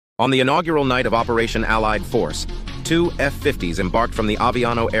On the inaugural night of Operation Allied Force, 2 F-50s embarked from the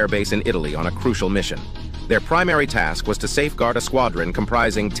Aviano Air Base in Italy on a crucial mission. Their primary task was to safeguard a squadron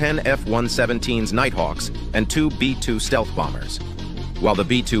comprising 10 F-117s Nighthawks and 2 B-2 stealth bombers. While the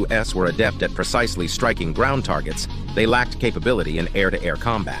B-2s were adept at precisely striking ground targets, they lacked capability in air-to-air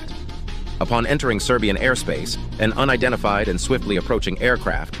combat. Upon entering Serbian airspace, an unidentified and swiftly approaching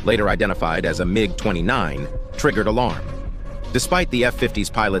aircraft, later identified as a MiG-29, triggered alarm. Despite the F-50's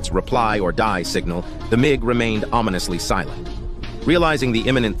pilot's reply or die signal, the MiG remained ominously silent. Realizing the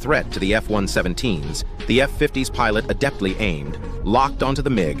imminent threat to the F-117s, the F-50's pilot adeptly aimed, locked onto the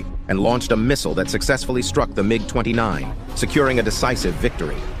MiG, and launched a missile that successfully struck the MiG-29, securing a decisive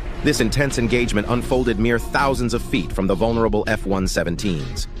victory. This intense engagement unfolded mere thousands of feet from the vulnerable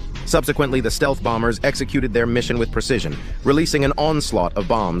F-117s. Subsequently, the stealth bombers executed their mission with precision, releasing an onslaught of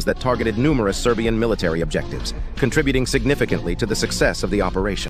bombs that targeted numerous Serbian military objectives, contributing significantly to the success of the operation.